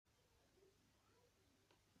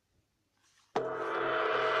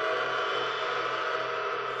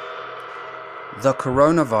The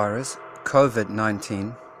coronavirus,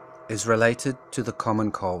 COVID-19, is related to the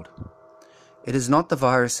common cold. It is not the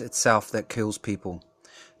virus itself that kills people,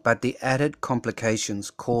 but the added complications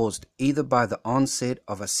caused either by the onset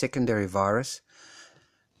of a secondary virus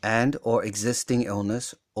and/or existing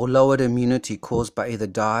illness, or lowered immunity caused by either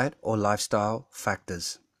diet or lifestyle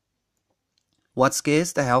factors. What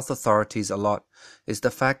scares the health authorities a lot is the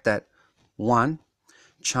fact that 1.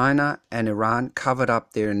 China and Iran covered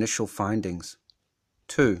up their initial findings.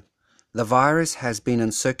 2. The virus has been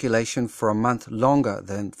in circulation for a month longer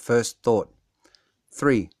than first thought.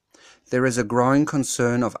 3. There is a growing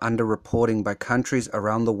concern of underreporting by countries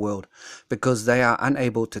around the world because they are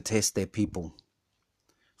unable to test their people.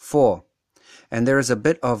 4. And there is a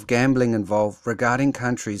bit of gambling involved regarding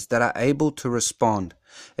countries that are able to respond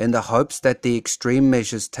in the hopes that the extreme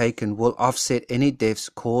measures taken will offset any deaths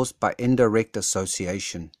caused by indirect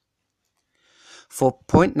association. For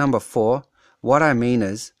point number 4, what I mean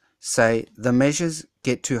is, say, the measures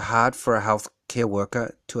get too hard for a healthcare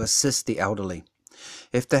worker to assist the elderly.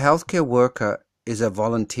 If the healthcare worker is a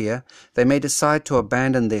volunteer, they may decide to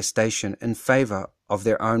abandon their station in favour of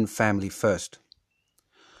their own family first.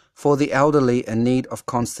 For the elderly in need of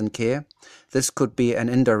constant care, this could be an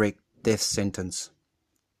indirect death sentence.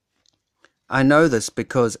 I know this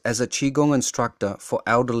because as a Qigong instructor for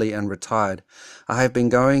elderly and retired, I have been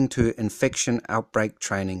going to infection outbreak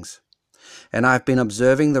trainings, and I have been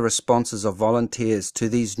observing the responses of volunteers to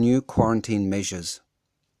these new quarantine measures.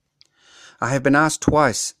 I have been asked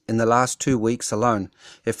twice in the last 2 weeks alone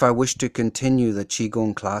if I wish to continue the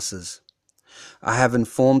Qigong classes. I have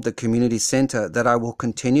informed the community center that I will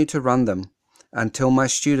continue to run them until my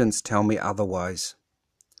students tell me otherwise,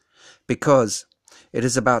 because it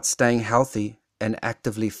is about staying healthy and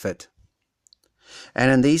actively fit.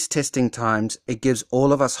 And in these testing times, it gives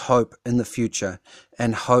all of us hope in the future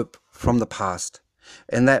and hope from the past,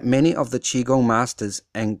 and that many of the Qigong masters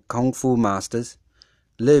and Gungfu masters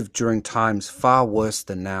lived during times far worse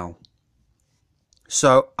than now.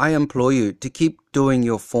 So I implore you to keep doing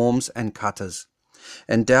your forms and katas,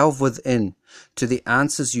 and delve within to the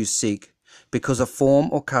answers you seek, because a form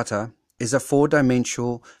or kata is a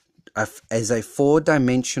four-dimensional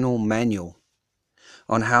manual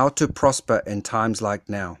on how to prosper in times like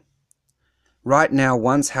now. Right now,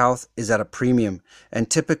 one's health is at a premium, and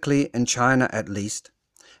typically in China at least,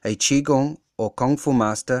 a Qigong or Kung Fu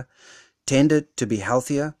master tended to be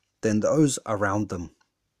healthier than those around them.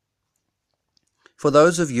 For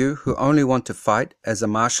those of you who only want to fight as a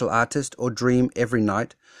martial artist or dream every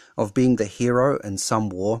night of being the hero in some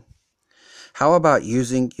war, how about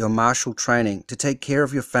using your martial training to take care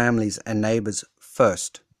of your families and neighbours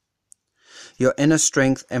first? Your inner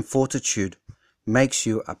strength and fortitude makes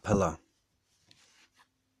you a pillar.